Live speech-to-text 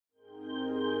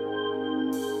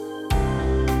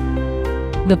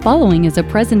The following is a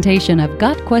presentation of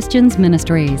Got Questions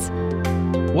Ministries.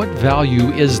 What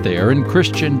value is there in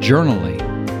Christian journaling?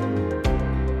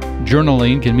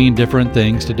 Journaling can mean different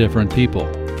things to different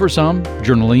people. For some,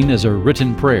 journaling is a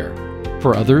written prayer.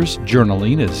 For others,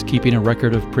 journaling is keeping a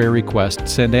record of prayer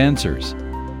requests and answers.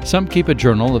 Some keep a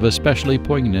journal of especially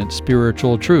poignant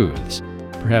spiritual truths,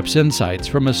 perhaps insights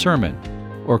from a sermon,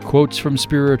 or quotes from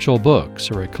spiritual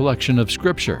books or a collection of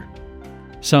scripture.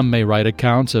 Some may write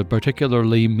accounts of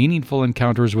particularly meaningful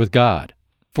encounters with God.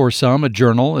 For some, a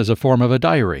journal is a form of a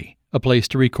diary, a place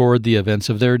to record the events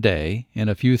of their day and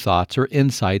a few thoughts or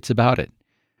insights about it.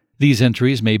 These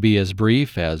entries may be as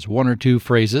brief as one or two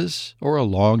phrases or a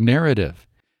long narrative.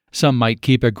 Some might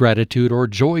keep a gratitude or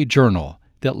joy journal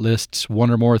that lists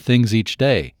one or more things each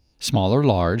day, small or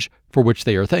large, for which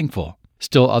they are thankful.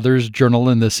 Still others journal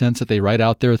in the sense that they write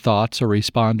out their thoughts or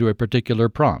respond to a particular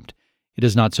prompt. It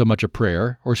is not so much a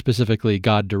prayer, or specifically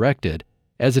God-directed,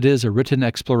 as it is a written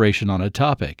exploration on a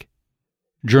topic.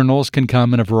 Journals can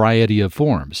come in a variety of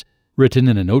forms: written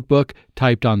in a notebook,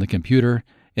 typed on the computer,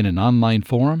 in an online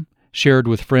forum, shared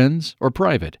with friends, or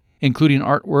private, including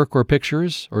artwork or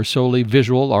pictures, or solely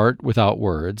visual art without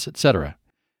words, etc.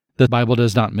 The Bible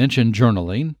does not mention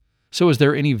journaling, so is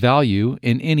there any value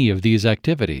in any of these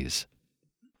activities?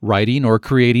 Writing or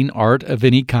creating art of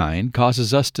any kind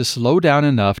causes us to slow down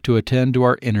enough to attend to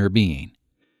our inner being.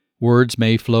 Words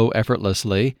may flow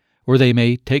effortlessly, or they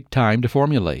may take time to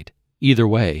formulate. Either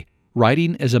way,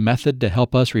 writing is a method to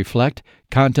help us reflect,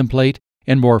 contemplate,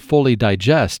 and more fully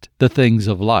digest the things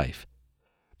of life.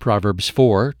 Proverbs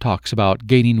 4 talks about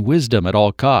gaining wisdom at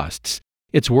all costs.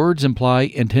 Its words imply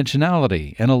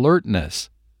intentionality and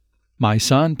alertness. My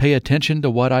son, pay attention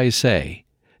to what I say.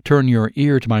 Turn your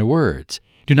ear to my words.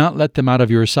 Do not let them out of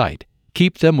your sight.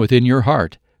 Keep them within your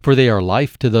heart, for they are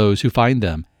life to those who find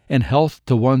them, and health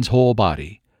to one's whole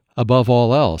body. Above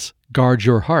all else, guard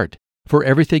your heart, for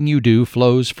everything you do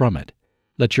flows from it.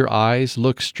 Let your eyes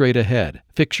look straight ahead.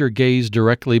 Fix your gaze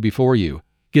directly before you.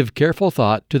 Give careful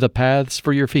thought to the paths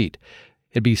for your feet,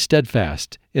 and be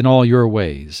steadfast in all your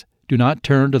ways. Do not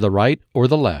turn to the right or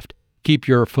the left. Keep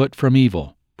your foot from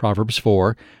evil. Proverbs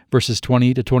 4, verses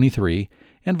 20 to 23,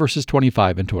 and verses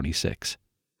 25 and 26.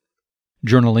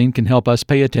 Journaling can help us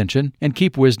pay attention and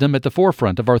keep wisdom at the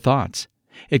forefront of our thoughts.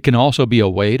 It can also be a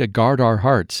way to guard our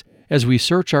hearts as we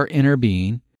search our inner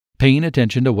being, paying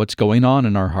attention to what's going on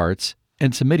in our hearts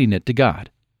and submitting it to God.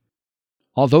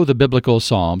 Although the biblical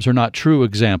Psalms are not true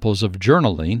examples of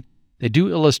journaling, they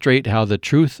do illustrate how the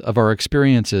truth of our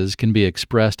experiences can be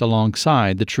expressed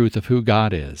alongside the truth of who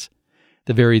God is.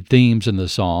 The varied themes in the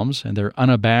Psalms and their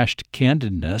unabashed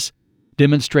candidness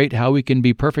demonstrate how we can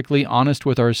be perfectly honest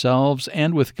with ourselves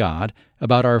and with God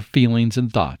about our feelings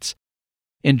and thoughts.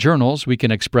 In journals, we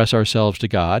can express ourselves to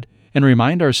God and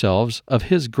remind ourselves of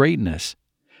His greatness.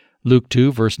 Luke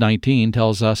 2, verse 19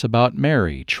 tells us about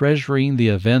Mary treasuring the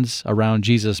events around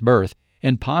Jesus' birth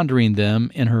and pondering them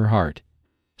in her heart.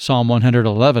 Psalm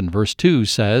 111, verse 2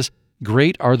 says,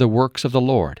 "Great are the works of the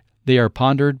Lord. They are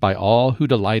pondered by all who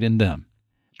delight in them."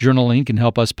 Journaling can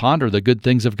help us ponder the good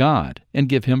things of God and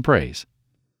give Him praise.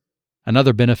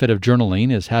 Another benefit of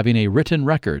journaling is having a written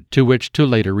record to which to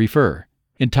later refer.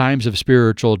 In times of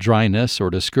spiritual dryness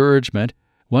or discouragement,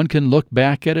 one can look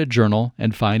back at a journal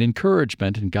and find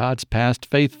encouragement in God's past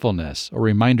faithfulness or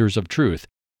reminders of truth.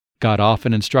 God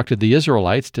often instructed the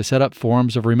Israelites to set up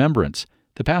forms of remembrance.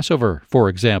 The Passover, for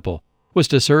example, was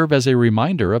to serve as a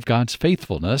reminder of God's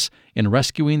faithfulness in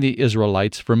rescuing the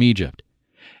Israelites from Egypt.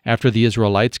 After the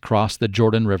Israelites crossed the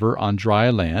Jordan River on dry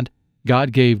land,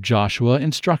 God gave Joshua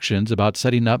instructions about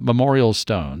setting up memorial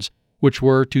stones, which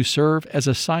were to serve as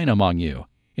a sign among you.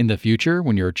 In the future,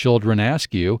 when your children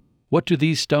ask you, "What do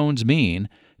these stones mean?"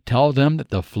 tell them that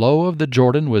the flow of the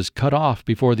Jordan was cut off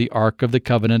before the Ark of the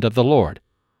Covenant of the Lord.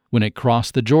 When it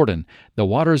crossed the Jordan, the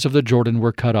waters of the Jordan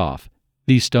were cut off.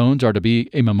 These stones are to be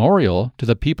a memorial to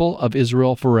the people of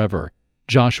Israel forever.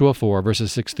 Joshua 4,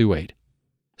 verses 6 through 8.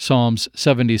 Psalms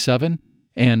 77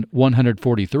 and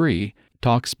 143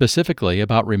 talk specifically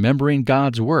about remembering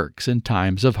God's works in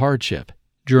times of hardship.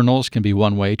 Journals can be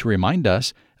one way to remind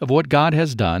us of what God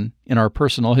has done in our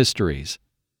personal histories.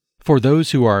 For those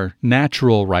who are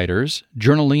natural writers,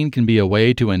 journaling can be a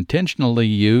way to intentionally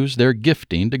use their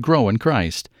gifting to grow in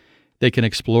Christ. They can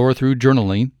explore through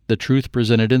journaling the truth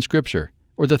presented in Scripture,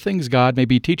 or the things God may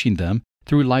be teaching them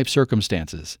through life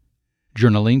circumstances.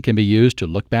 Journaling can be used to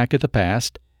look back at the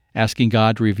past, asking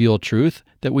God to reveal truth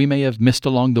that we may have missed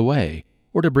along the way,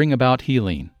 or to bring about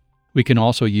healing. We can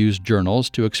also use journals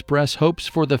to express hopes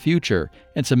for the future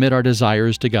and submit our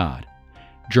desires to God.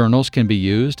 Journals can be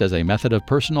used as a method of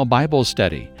personal Bible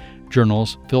study.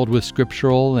 Journals filled with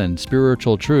scriptural and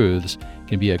spiritual truths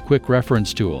can be a quick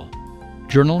reference tool.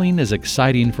 Journaling is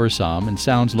exciting for some and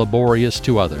sounds laborious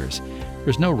to others.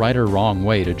 There's no right or wrong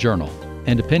way to journal,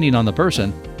 and depending on the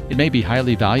person, it may be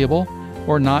highly valuable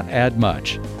or not add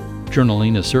much.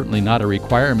 Journaling is certainly not a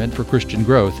requirement for Christian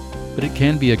growth, but it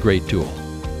can be a great tool.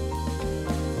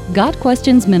 Got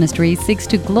Questions Ministry seeks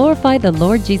to glorify the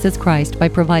Lord Jesus Christ by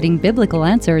providing biblical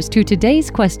answers to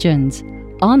today's questions.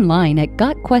 Online at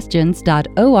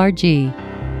gotquestions.org.